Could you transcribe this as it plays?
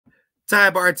Ty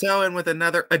Bartow in with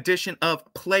another edition of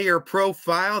Player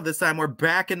Profile. This time we're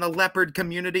back in the Leopard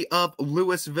community of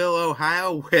Louisville,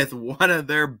 Ohio with one of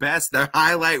their best, their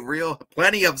highlight reel,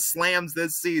 plenty of slams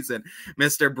this season,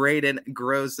 Mr. Brayden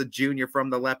Gross Jr. from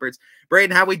the Leopards.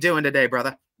 Brayden, how we doing today,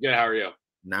 brother? Good, how are you?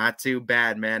 Not too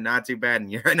bad, man. Not too bad.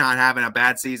 And you're not having a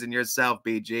bad season yourself,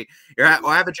 BG. You're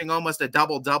averaging almost a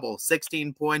double-double,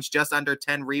 16 points, just under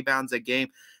 10 rebounds a game.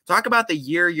 Talk about the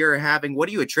year you're having. What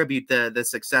do you attribute the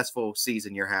successful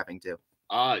season you're having to?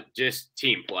 Just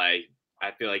team play.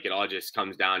 I feel like it all just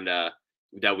comes down to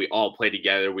that we all play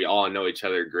together. We all know each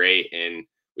other great, and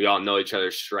we all know each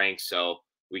other's strengths, so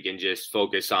we can just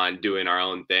focus on doing our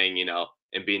own thing,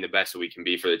 and being the best that we can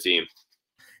be for the team.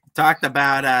 Talked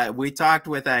about we talked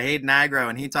with Hayden Agro,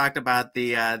 and he talked about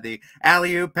the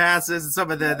alley-oop passes and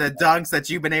some of the dunks that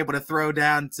you've been able to throw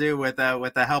down too with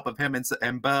the help of him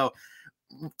and Bo.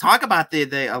 Talk about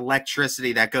the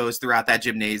electricity that goes throughout that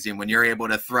gymnasium when you're able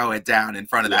to throw it down in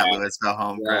front of that Louisville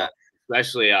home crowd.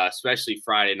 Especially last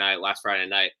Friday night.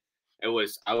 I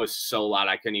was so loud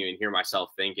I couldn't even hear myself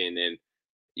thinking, and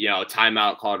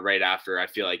timeout called right after. I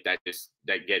feel like that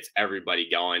gets everybody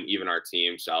going, even our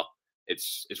team. So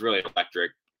it's really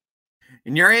electric.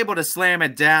 And you're able to slam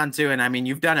it down too. And I mean,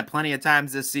 you've done it plenty of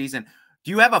times this season. Do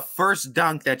you have a first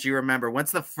dunk that you remember?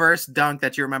 What's the first dunk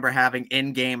that you remember having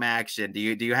in game action? Do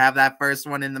you have that first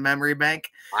one in the memory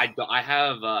bank? I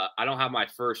don't have my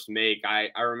first make. I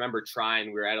remember trying.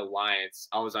 We were at Alliance.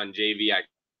 I was on JV.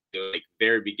 Like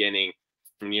very beginning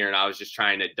from the year, and I was just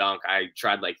trying to dunk. I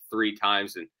tried like 3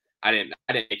 times, and I didn't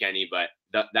make any. But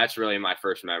that's really my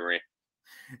first memory.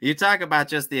 You talk about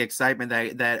just the excitement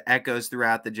that echoes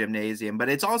throughout the gymnasium, but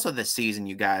it's also the season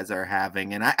you guys are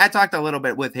having. And I talked a little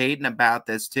bit with Hayden about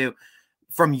this too.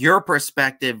 From your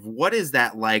perspective, what is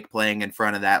that like playing in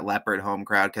front of that Leopard home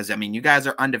crowd? Because, I mean, you guys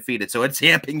are undefeated, so it's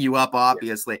amping you up,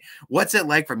 obviously. Yeah. What's it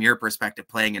like from your perspective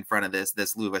playing in front of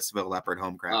this Louisville Leopard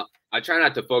home crowd? I try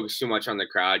not to focus too much on the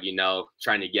crowd,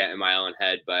 trying to get in my own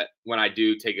head. But when I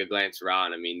do take a glance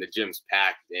around, I mean, the gym's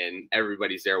packed and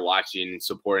everybody's there watching and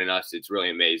supporting us. It's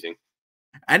really amazing.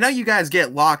 I know you guys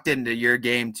get locked into your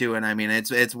game too, and I mean,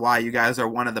 it's why you guys are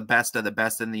one of the best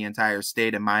in the entire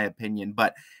state, in my opinion.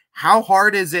 But how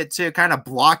hard is it to kind of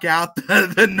block out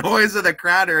the noise of the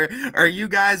crowd, or are you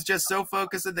guys just so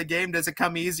focused in the game? Does it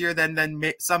come easier than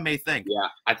some may think? Yeah,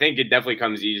 I think it definitely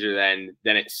comes easier than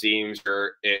it seems,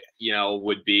 or it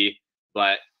would be.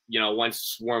 But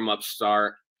once warm-ups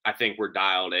start, I think we're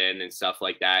dialed in and stuff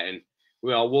like that. And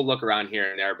we'll look around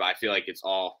here and there, but I feel like it's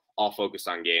all focused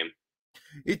on game.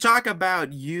 You talk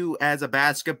about you as a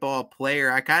basketball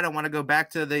player. I kind of want to go back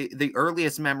to the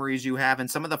earliest memories you have and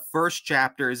some of the first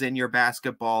chapters in your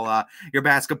basketball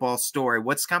story.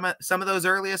 What's some of those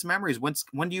earliest memories?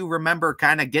 When do you remember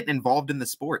kind of getting involved in the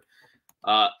sport?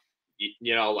 Like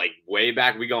way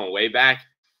back. We going way back?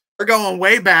 We're going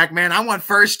way back, man. I want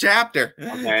first chapter.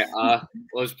 Okay.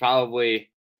 Was probably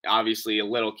obviously a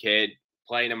little kid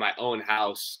playing in my own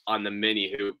house on the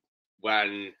mini hoop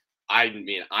when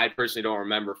I personally don't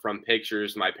remember from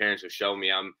pictures my parents have shown me.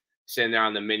 I'm sitting there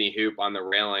on the mini hoop on the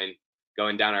railing,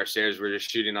 going down our stairs. We're just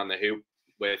shooting on the hoop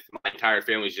with my entire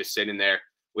family's just sitting there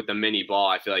with the mini ball.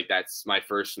 I feel like that's my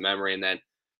first memory. And then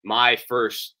my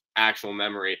first actual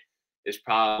memory is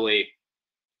probably,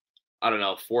 I don't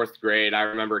know, 4th grade. I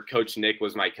remember Coach Nick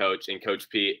was my coach, and Coach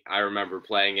Pete, I remember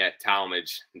playing at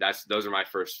Talmadge. Those are my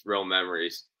first real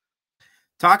memories.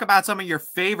 Talk about some of your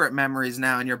favorite memories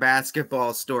now in your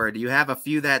basketball story. Do you have a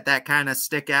few that kind of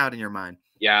stick out in your mind?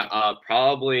 Yeah,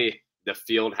 probably the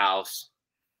field house,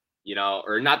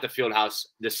 or not the field house,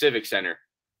 the Civic Center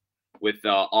with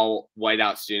the all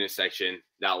whiteout student section.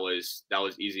 That was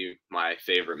easy my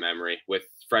favorite memory. With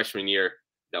freshman year,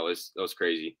 that was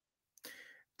crazy.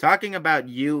 Talking about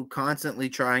you constantly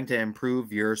trying to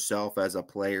improve yourself as a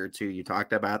player too. You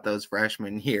talked about those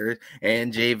freshman years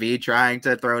and JV trying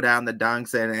to throw down the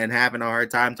dunks and having a hard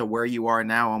time to where you are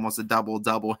now, almost a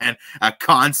double-double and a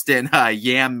constant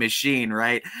yam machine,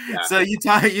 right? Yeah. So you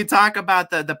talk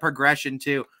about the progression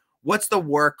too. What's the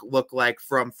work look like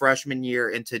from freshman year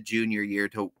into junior year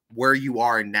to where you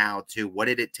are now to what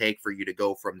did it take for you to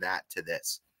go from that to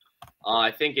this?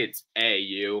 I think it's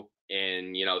AAU.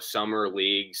 In summer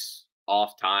leagues,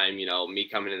 off time, me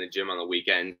coming in the gym on the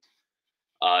weekend,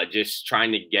 just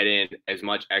trying to get in as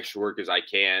much extra work as I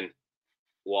can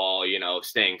while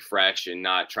staying fresh and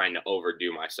not trying to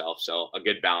overdo myself. So a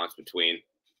good balance between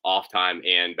off time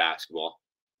and basketball.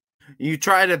 You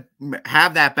try to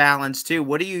have that balance too.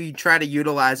 What do you try to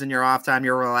utilize in your off time,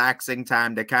 your relaxing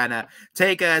time, to kind of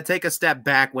take a step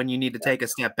back when you need to take a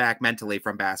step back mentally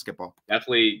from basketball?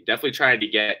 Definitely trying to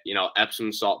get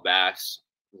Epsom salt baths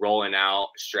rolling out,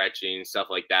 stretching, stuff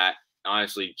like that.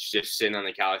 Honestly, just sitting on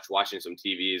the couch watching some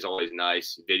TV is always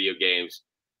nice. Video games,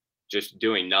 just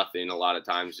doing nothing a lot of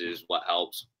times is what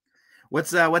helps.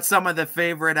 What's some of the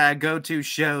favorite go-to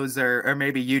shows or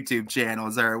maybe YouTube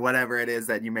channels or whatever it is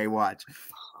that you may watch?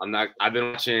 I've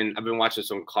been watching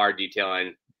some car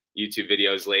detailing YouTube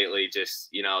videos lately, just,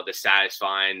 you know, the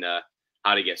satisfying,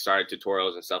 how to get started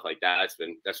tutorials and stuff like that.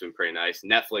 That's been pretty nice.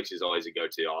 Netflix is always a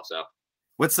go-to also.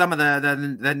 What's some of the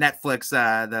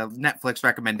Netflix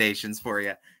recommendations for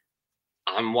you?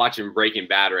 I'm watching Breaking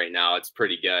Bad right now. It's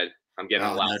pretty good. I'm getting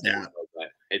a lot no of doubt. but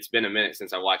it's been a minute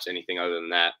since I watched anything other than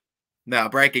that. No,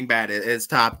 Breaking Bad is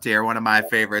top tier, one of my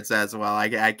favorites as well.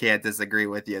 I can't disagree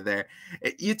with you there.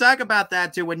 You talk about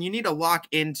that too. When you need to lock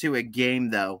into a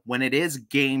game, though, when it is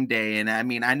game day, and I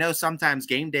mean, I know sometimes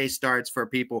game day starts for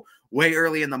people way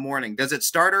early in the morning. Does it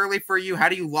start early for you? How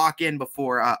do you lock in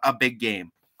before a big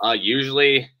game?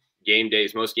 Usually game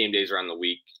days, most game days are on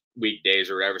the weekdays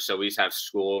or whatever. So we just have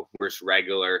school, we're just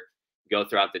regular, go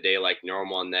throughout the day like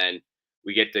normal, and then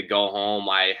we get to go home.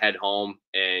 I head home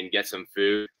and get some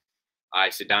food. I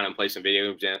sit down and play some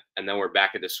video games, and then we're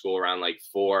back at the school around like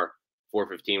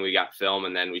 4:15. We got film,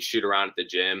 and then we shoot around at the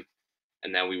gym,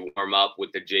 and then we warm up with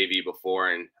the JV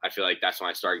before. And I feel like that's when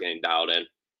I start getting dialed in.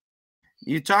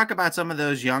 You talk about some of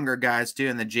those younger guys too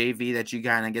in the JV that you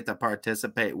kind of get to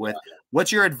participate with. Yeah.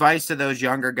 What's your advice to those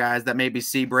younger guys that maybe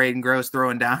see Brayden Gross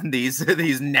throwing down these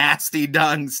nasty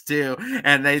dunks too,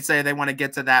 and they say they want to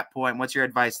get to that point? What's your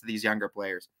advice to these younger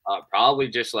players? Probably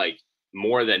just like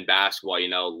more than basketball, you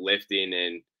know, lifting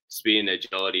and speed and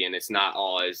agility, and it's not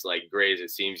all as like great as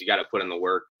it seems. You got to put in the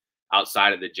work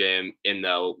outside of the gym, in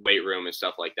the weight room and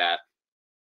stuff like that.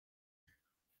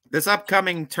 This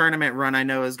upcoming tournament run, I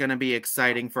know, is going to be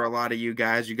exciting for a lot of you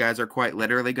guys. You guys are quite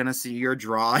literally going to see your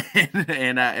draw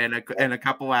in a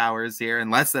couple hours here, in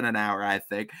less than an hour, I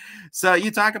think. So you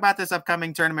talk about this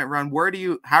upcoming tournament run.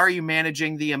 How are you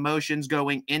managing the emotions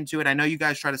going into it? I know you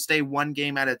guys try to stay one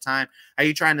game at a time. Are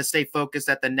you trying to stay focused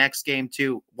at the next game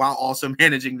too, while also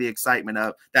managing the excitement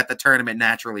that the tournament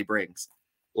naturally brings?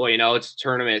 Well, you know, it's a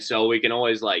tournament, so we can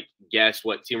always like guess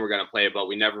what team we're going to play, but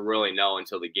we never really know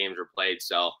until the games are played.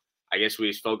 So I guess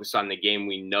we just focus on the game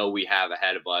we know we have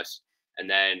ahead of us. And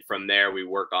then from there, we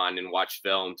work on and watch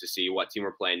film to see what team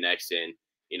we're playing next and,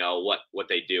 you know, what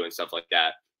they do and stuff like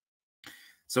that.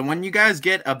 So when you guys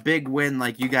get a big win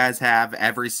like you guys have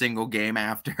every single game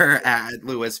after at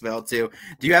Louisville too,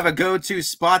 do you have a go-to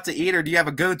spot to eat, or do you have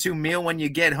a go-to meal when you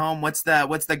get home? What's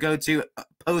the go-to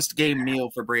post-game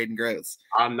meal for Brayden Gross?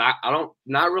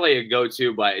 Not really a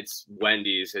go-to, but it's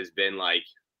Wendy's has been like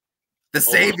the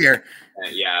savior.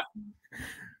 Yeah.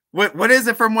 What is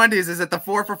it from Wendy's? Is it the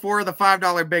 4 for $4 or the $5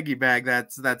 biggie bag?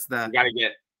 That's the. You got to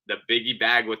get the biggie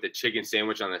bag with the chicken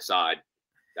sandwich on the side.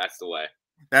 That's the way.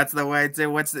 That's the way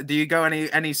to. Do you go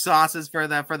any sauces for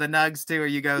the nugs too, or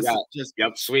you go just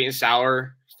sweet and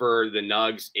sour for the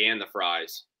nugs and the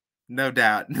fries? No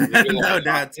doubt, no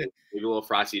doubt. Maybe a little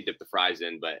frosty to dip the fries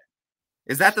in, but.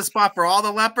 Is that the spot for all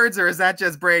the Leopards, or is that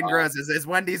just Brayden Gross? Is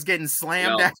Wendy's getting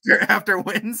slammed after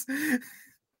wins?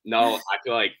 No, I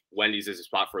feel like Wendy's is a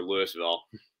spot for Louisville.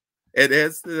 It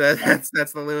is. That's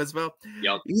the Louisville.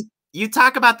 Yep. You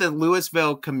talk about the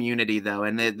Louisville community though,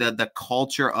 and the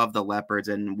culture of the Leopards,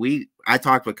 and I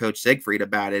talked with Coach Siegfried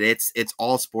about it. It's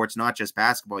all sports, not just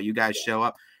basketball. You guys show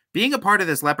up. Being a part of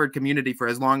this Leopard community for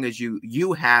as long as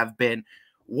you have been,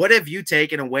 what have you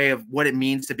taken away of what it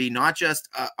means to be not just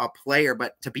a player,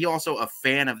 but to be also a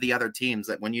fan of the other teams,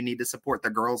 that when you need to support the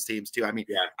girls teams too? I mean,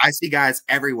 I see guys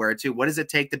everywhere too. What does it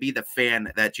take to be the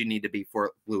fan that you need to be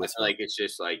for Louisville? Like, it's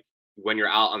just like when you're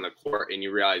out on the court and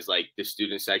you realize like the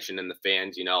student section and the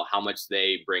fans, you know, how much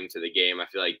they bring to the game. I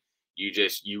feel like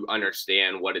you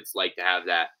understand what it's like to have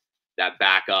that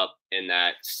backup and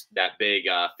that big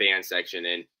fan section,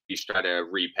 and you try to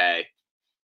repay.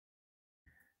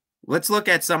 Let's look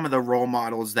at some of the role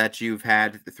models that you've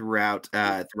had throughout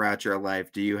your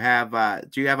life. Do you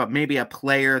have maybe a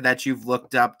player that you've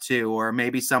looked up to, or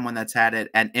maybe someone that's had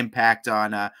an impact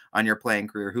on your playing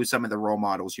career? Who's some of the role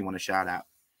models you want to shout out?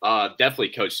 Definitely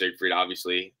Coach Siegfried.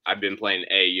 Obviously, I've been playing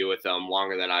AAU with him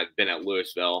longer than I've been at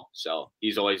Louisville, so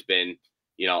he's always been,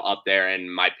 you know, up there.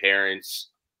 And my parents,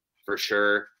 for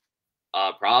sure.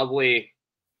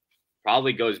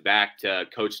 Probably goes back to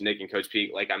Coach Nick and Coach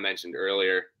Pete, like I mentioned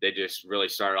earlier. They just really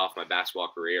started off my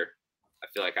basketball career. I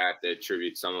feel like I have to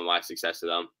attribute some of my success to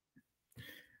them.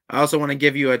 I also want to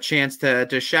give you a chance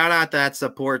to shout out that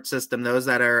support system, those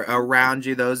that are around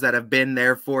you, those that have been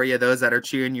there for you, those that are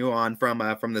cheering you on from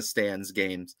the stands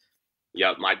games.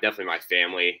 Yep, definitely my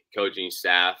family, coaching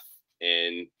staff,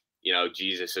 and, you know,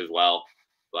 Jesus as well.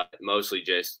 but mostly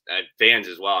just fans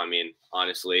as well. I mean,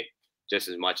 honestly, just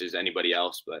as much as anybody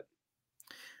else. But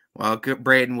well, good,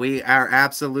 Brayden, we are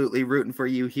absolutely rooting for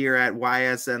you here at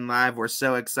YSN Live. We're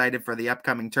so excited for the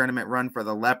upcoming tournament run for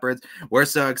the Leopards. We're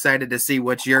so excited to see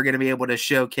what you're going to be able to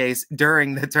showcase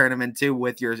during the tournament too,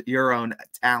 with your own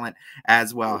talent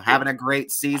as well. Having a great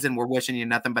season. We're wishing you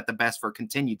nothing but the best for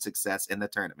continued success in the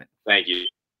tournament. Thank you.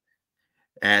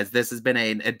 As this has been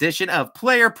an edition of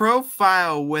Player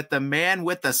Profile with the man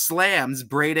with the slams,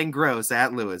 Brayden Gross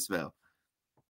at Louisville.